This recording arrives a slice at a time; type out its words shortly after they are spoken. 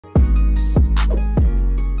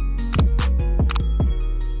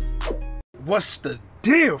What's the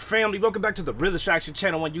deal, family? Welcome back to the Real Distraction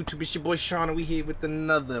channel on YouTube. It's your boy Sean, and we here with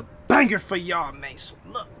another banger for y'all, man. So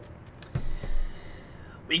look,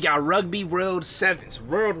 we got Rugby World Sevens,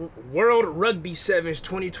 World Rugby Sevens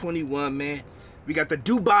 2021, man. We got the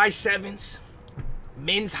Dubai Sevens,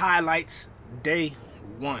 men's highlights, day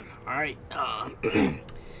one. All right. I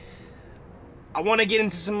want to get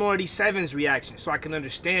into some more of these sevens reactions so I can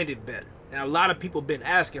understand it better. And a lot of people been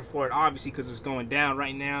asking for it, obviously, because it's going down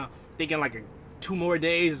right now. Thinking like 2 more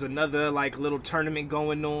days is another like little tournament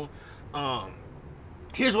going on.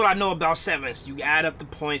 Here's what I know about sevens. You add up the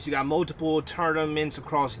points. You got multiple tournaments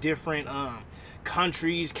across different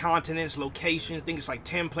countries, continents, locations. I think it's like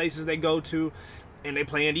 10 places they go to, and they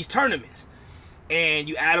play in these tournaments. And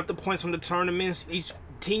you add up the points from the tournaments. Each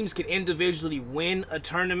teams can individually win a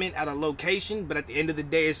tournament at a location, but at the end of the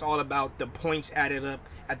day, it's all about the points added up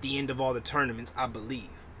at the end of all the tournaments, I believe.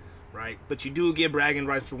 Right? But you do get bragging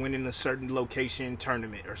rights for winning a certain location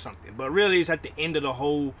tournament or something. But really, it's at the end of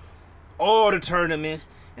all the tournaments,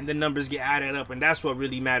 and the numbers get added up, and that's what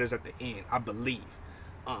really matters at the end, I believe.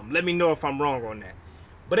 Let me know if I'm wrong on that.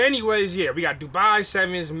 But anyways, yeah, we got Dubai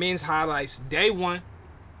Sevens men's highlights, day one.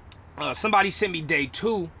 Somebody sent me day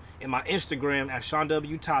two in my Instagram at Sean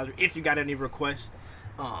W. Tyler, if you got any requests.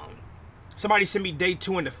 Somebody sent me day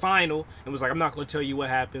two in the final and was like, I'm not going to tell you what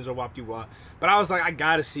happens or wop you wop. But I was like, I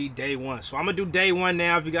got to see day one. So I'm going to do day one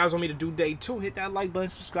now. If you guys want me to do day two, hit that like button,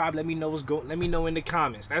 subscribe. Let me know what's going. Let me know in the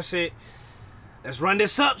comments. That's it. Let's run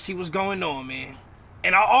this up, see what's going on, man.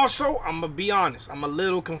 And I'm going to be honest, I'm a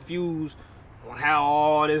little confused on how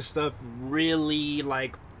all this stuff really,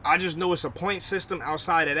 like, I just know it's a point system.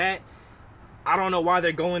 Outside of that, I don't know why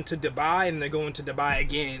they're going to Dubai and they're going to Dubai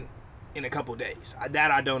again in a couple days.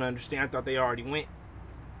 That I don't understand. I thought they already went.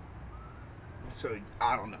 So,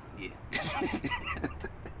 I don't know. Yeah.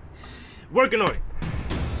 Working on it.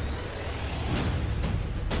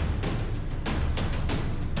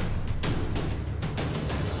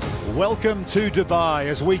 Welcome to Dubai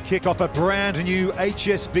as we kick off a brand new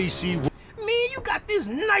HSBC. Man, you got this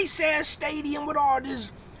nice ass stadium with all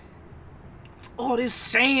this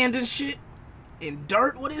sand and shit and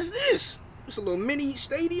dirt. What is this? It's a little mini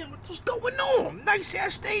stadium. What's going on? Nice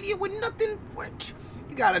ass stadium with nothing. What?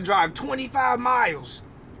 You gotta drive 25 miles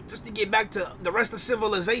just to get back to the rest of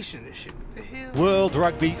civilization and shit. What the hell? World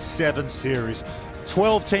Rugby 7 Series.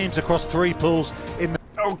 12 teams across 3 pools in the...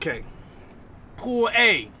 Okay. Pool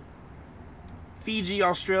A. Fiji,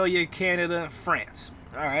 Australia, Canada, France.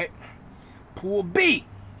 Alright. Pool B.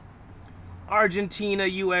 Argentina,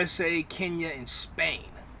 USA, Kenya, and Spain.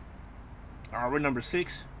 Alright, we're number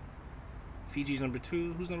 6. Fiji's number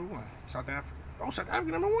 2. Who's number 1? South Africa. Oh, South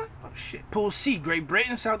Africa number 1? Oh, shit. Pool C. Great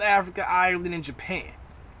Britain, South Africa, Ireland, and Japan.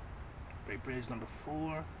 Great Britain's number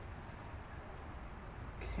 4.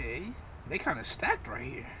 Okay. They kind of stacked right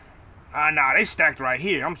here. Nah, they stacked right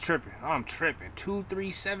here. I'm tripping. 2,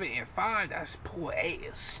 3, 7, and 5. That's Pool A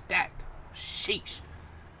is stacked. Sheesh.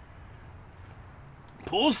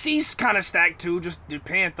 Pool C's kind of stacked too. Just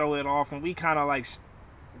Japan throw it off, and we kind of like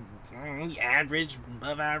average,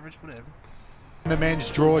 above average, whatever. The men's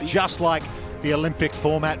draw, just like the Olympic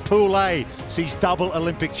format. Pool A sees double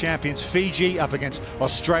Olympic champions Fiji up against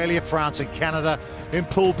Australia, France, and Canada. In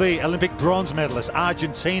Pool B, Olympic bronze medalists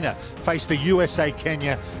Argentina face the USA,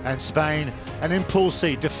 Kenya, and Spain. And in Pool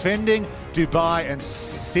C, defending Dubai and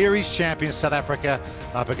series champions South Africa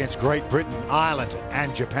up against Great Britain, Ireland,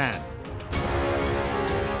 and Japan.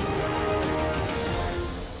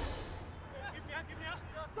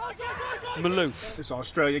 Maloof. It's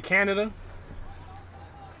Australia, Canada.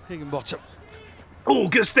 Higginbottom. Oh,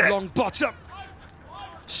 good step. Long bottom.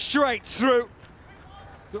 Straight through.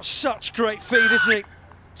 Got such great feet, isn't he?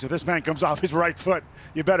 So this man comes off his right foot.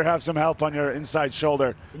 You better have some help on your inside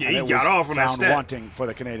shoulder. Yeah, he got off on that found step. wanting for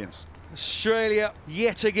the Canadians. Australia,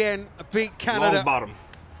 yet again, beat Canada. Long bottom.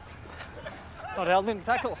 Not held in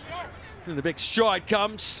tackle. And the big stride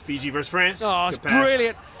comes. Fiji versus France. Oh, it's Good pass.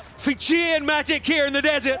 brilliant. Fijian magic here in the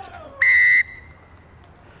desert.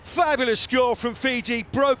 Fabulous score from Fiji.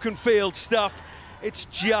 Broken field stuff. It's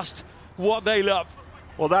just what they love.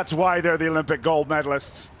 Well, that's why they're the Olympic gold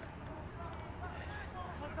medalists.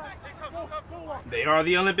 They are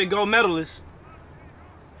the Olympic gold medalists.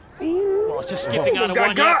 Well, it's just skipping out of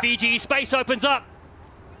one here. Fiji, space opens up.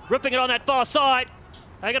 Ripping it on that far side.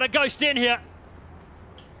 They're going to ghost in here.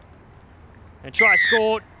 And try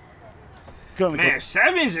scored. Man,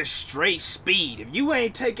 sevens is straight speed. If you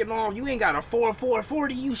ain't taking off, you ain't got a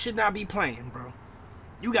 4.440, you should not be playing, bro.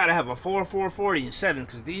 You gotta have a 4.440 in sevens,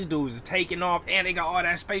 because these dudes are taking off and they got all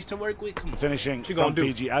that space to work with. Come on. Finishing from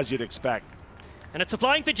Fiji, as you'd expect. And it's the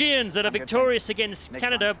Flying Fijians that are victorious against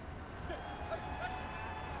Canada.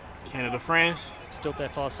 Canada, France. Still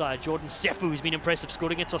that far side. Jordan Sefu, who's been impressive,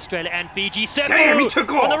 scored against Australia and Fiji. Sefu Damn, he took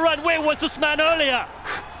off. on the run. Where was this man earlier?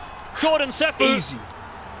 Jordan Sefu Easy.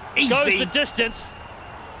 goes the distance.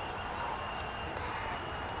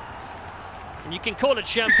 And you can call it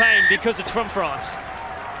champagne because it's from France.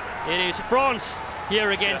 It is France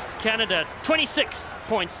here against Canada. 26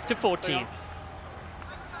 points to 14.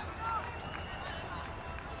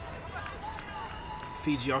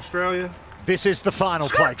 Fiji, Australia. This is the final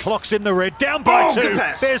play. Clock's in the red, down by 2. Good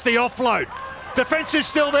pass. There's the offload. Defence is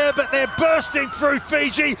still there, but they're bursting through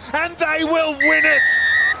Fiji, and they will win it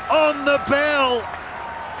on the bell.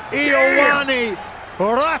 Ioane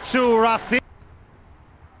Raturathi.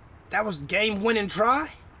 That was game-winning try.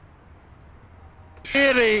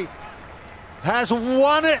 Has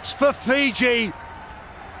won it for Fiji.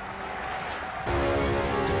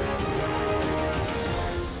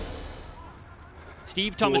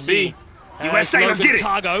 Steve Thomasini. USA, let's get it.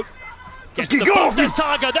 Targo. Let's get going. That's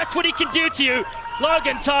Targo. That's what he can do to you.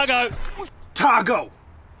 Logan Targo. Targo.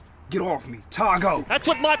 Get off me. Targo. That's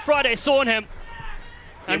what Mike Friday saw in him.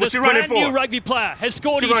 And what this you running brand new for? rugby player has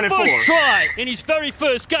scored What his you first running for? try in his very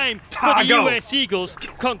first game for the Targo. US Eagles.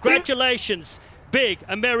 Congratulations, big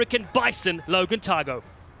American bison, Logan Targo.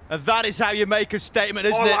 And that is how you make a statement,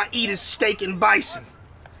 isn't All it? I eat is steak and bison.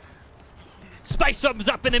 Space opens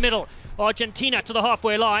up in the middle. Argentina to the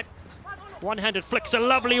halfway line. One-handed flicks, a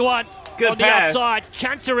lovely one. Good on the pass. outside,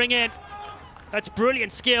 cantering in. That's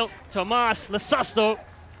brilliant skill. Tomas Lasasto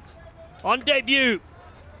on debut.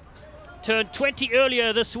 Turned 20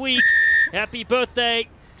 earlier this week. Happy birthday,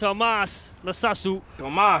 Tomas Lasasu.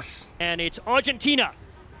 Tomas. And it's Argentina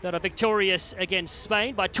that are victorious against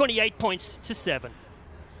Spain by 28 points to 7.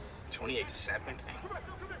 28-7.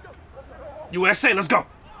 USA, let's go.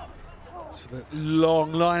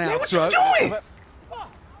 Long line out Man, what throw. you doing?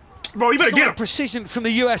 Bro, you better get him. Precision from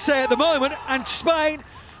the USA at the moment, and Spain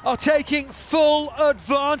are taking full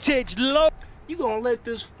advantage. You gonna let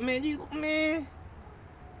this, man,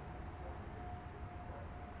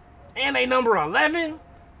 And they number 11?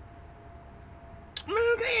 Man,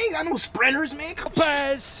 they ain't got no sprinters, man.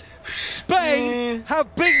 Bears, Spain Man.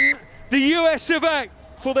 have beaten the US of A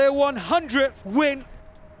for their 100th win.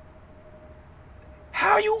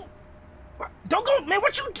 How you? Don't go, man.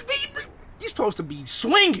 What you supposed to be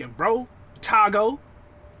swinging, bro. Tago.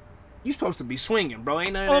 You supposed to be swinging, bro.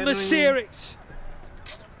 Ain't On the series.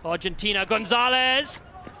 Argentina, Gonzalez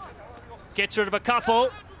gets rid of a couple.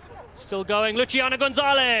 Still going, Luciano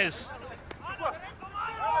Gonzalez.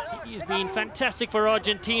 He's been fantastic for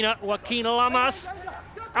Argentina. Joaquin Lamas.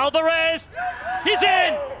 Alvarez, he's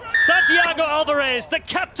in! Santiago Alvarez, the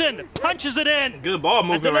captain, punches it in. Good ball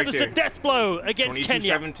movement right delivers there. a death blow against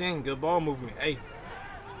Kenya. 22-17, good ball movement. Hey,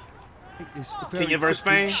 Kenya versus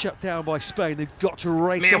Spain. Shut down by Spain. They've got to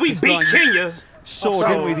race man, up we this beat line. Kenya. Saw,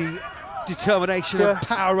 didn't we, the determination and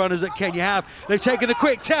power runners that Kenya have. They've taken the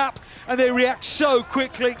quick tap and they react so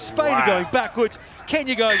quickly. Spain are going backwards,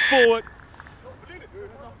 Kenya going forward.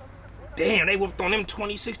 Damn, they whooped on them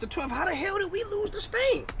 26-12. How the hell did we lose to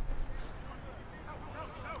Spain?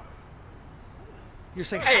 You're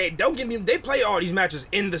saying, Hey, don't get me. They play all these matches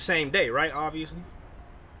in the same day, right? Obviously.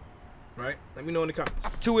 Right? Let me know in the comments.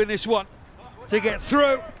 have to win this one to get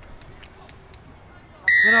through.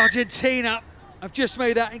 And Argentina have just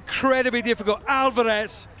made that incredibly difficult.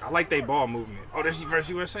 Alvarez I like they ball movement. Oh, this is versus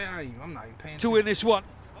USA? I'm not even paying to win this one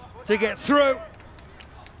to get through.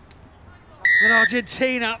 And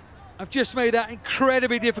Argentina have just made that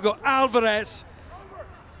incredibly difficult. Alvarez.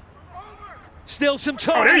 Still some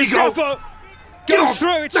time. Oh, there you go. Sefo Get goes off.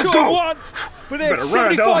 through. It's Let's short go. one. But they're Better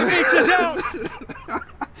run, 75 dog. meters out.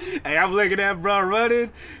 Hey, I'm looking at bro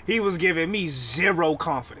running. He was giving me zero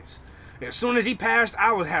confidence. As soon as he passed,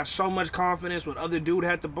 I would have so much confidence when other dude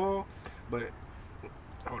had the ball. But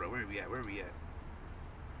hold on, where we at? Where we at?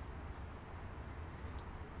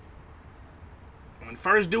 When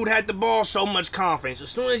first dude had the ball, so much confidence. As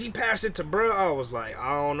soon as he passed it to bro, I was like,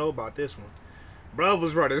 I don't know about this one. Bro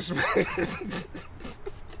was running.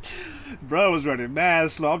 Bro was running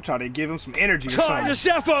mad slow. I'm trying to give him some energy or Time to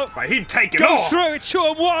something. Sefo. Like he taking Goes off. through. It's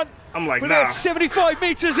 2-1. I'm like, But nah. they're 75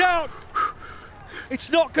 meters out. It's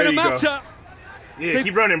not going to There you matter. Yeah, They've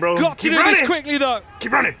keep running, bro. Got to Keep do running. this quickly, though.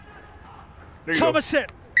 Keep running. There you go. Thomason,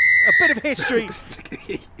 a bit of history.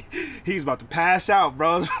 He's about to pass out,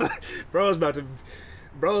 bro. Bro's about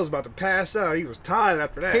to pass out. He was tired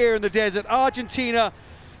after that. Here in the desert, Argentina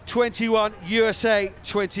 21, USA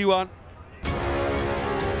 21.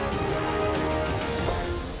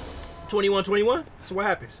 21-21. So what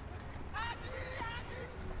happens?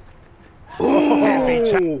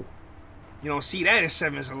 Ooh. You don't see that in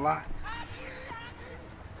sevens a lot.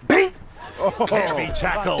 Bang! Heavy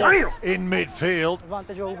tackle in midfield.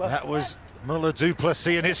 That was Muller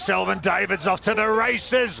Duplessis and his Selvin Davids off to the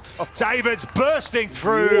races. Davids bursting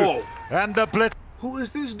through. Whoa. And the blitz. Who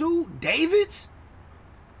is this dude? Davids?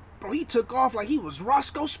 Bro, he took off like he was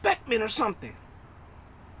Roscoe Speckman or something.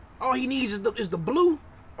 All he needs is the blue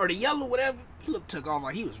or the yellow, whatever. He took off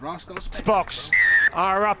like he was Roscoe Speckman. Box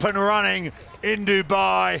are up and running in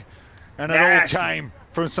Dubai. And it Nasty. all came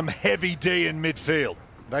from some heavy D in midfield.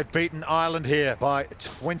 They've beaten Ireland here by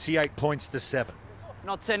 28 points to 7.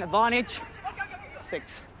 Not 10 advantage.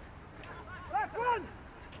 6.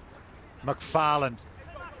 McFarland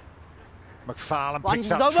One's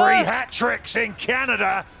picks up over. 3 hat-tricks in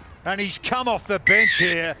Canada, and he's come off the bench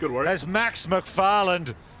here. Good work. As Max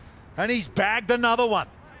McFarland, and he's bagged another one.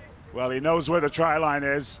 Well, he knows where the try line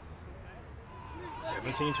is.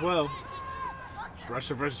 17-12.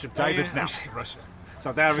 Russia versus Japan. Davids now. Russia.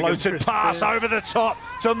 South Africa. Floated versus pass Japan. over the top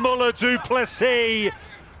to Muller Duplessis.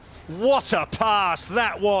 What a pass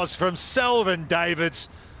that was from Selvin Davids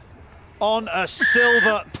on a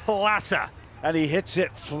silver platter. And he hits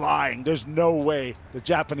it flying. There's no way the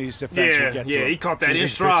Japanese defense will get to him. He caught that in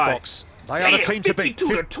Jimmy's stride. Box. They are the team to beat.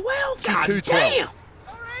 52-12. God 52-12. damn.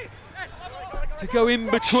 To go in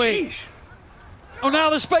between. Sheesh. Oh, now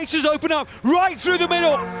the spaces open up right through the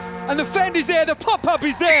middle. And the fend is there, the pop-up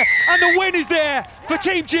is there, and the win is there for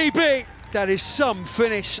Team GB. That is some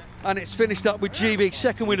finish, and it's finished up with GB.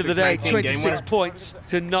 Second win of the day, 26 points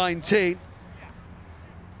to 19.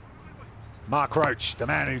 Mark Roach, the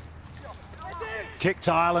man who kicked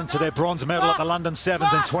Ireland to their bronze medal at the London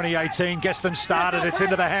Sevens in 2018, gets them started. It's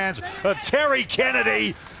into the hands of Terry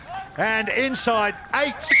Kennedy, and inside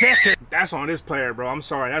 8 seconds. That's on this player, bro. I'm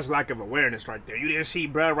sorry. That's lack of awareness right there. You didn't see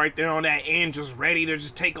bro right there on that end just ready to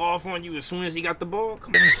just take off on you as soon as he got the ball?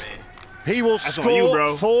 Come on, man. He will That's on you, score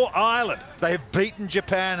bro. for Ireland. They have beaten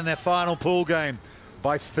Japan in their final pool game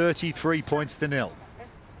by 33 points to 0.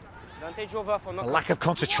 A lack of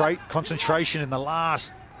concentration in the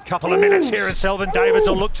last couple of minutes here, and Selvin Davids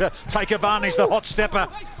will look to take advantage. The hot stepper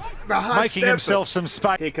making himself some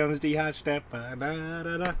space. Here comes the hot stepper. Da,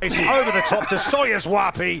 da, da. It's over the top to Sawyers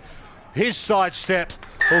Wapi. His sidestep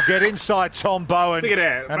will get inside Tom Bowen. Look at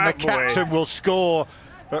that, And the right boy. captain will score.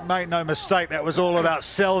 But make no mistake, that was all about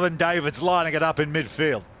Selvin Davids lining it up in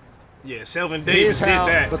midfield. Yeah, Selvin Here's Davids did how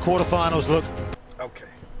that. the quarterfinals look. Okay,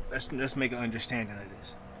 let's make an understanding of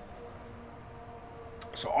this.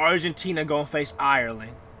 So Argentina gonna face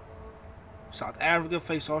Ireland. South Africa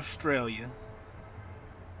face Australia.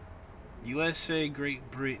 USA,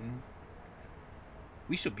 Great Britain.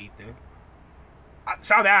 We should beat them.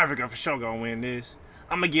 South Africa for sure gonna win this.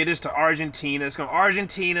 I'm gonna give this to Argentina. It's gonna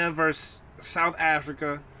Argentina versus South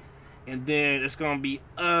Africa, and then it's gonna be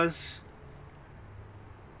us.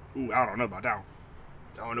 Ooh, I don't know about that one.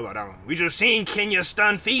 I don't know about that one. We just seen Kenya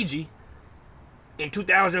stun Fiji in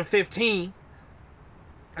 2015.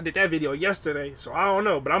 I did that video yesterday, so I don't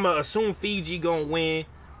know. But I'm going to assume Fiji going to win,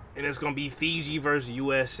 and it's going to be Fiji versus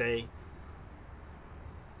USA.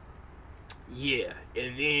 Yeah,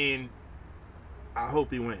 and then I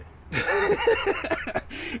hope we win.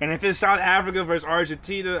 And if it's South Africa versus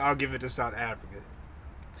Argentina, I'll give it to South Africa.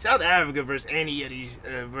 South Africa versus any of these,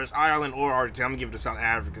 versus Ireland or Argentina, I'm going to give it to South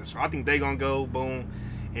Africa. So I think they're going to go, boom.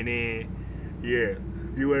 And then, yeah,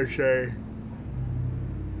 USA,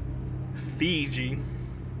 Fiji.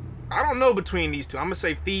 I don't know between these two. I'm going to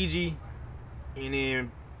say Fiji, and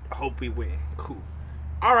then hope we win. Cool.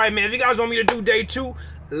 All right, man. If you guys want me to do day 2,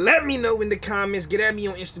 let me know in the comments. Get at me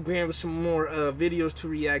on Instagram with some more videos to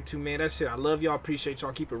react to, man. That's it. I love y'all. Appreciate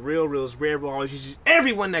y'all. Keep it real. Real is rare. We'll always use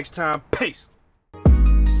everyone next time. Peace.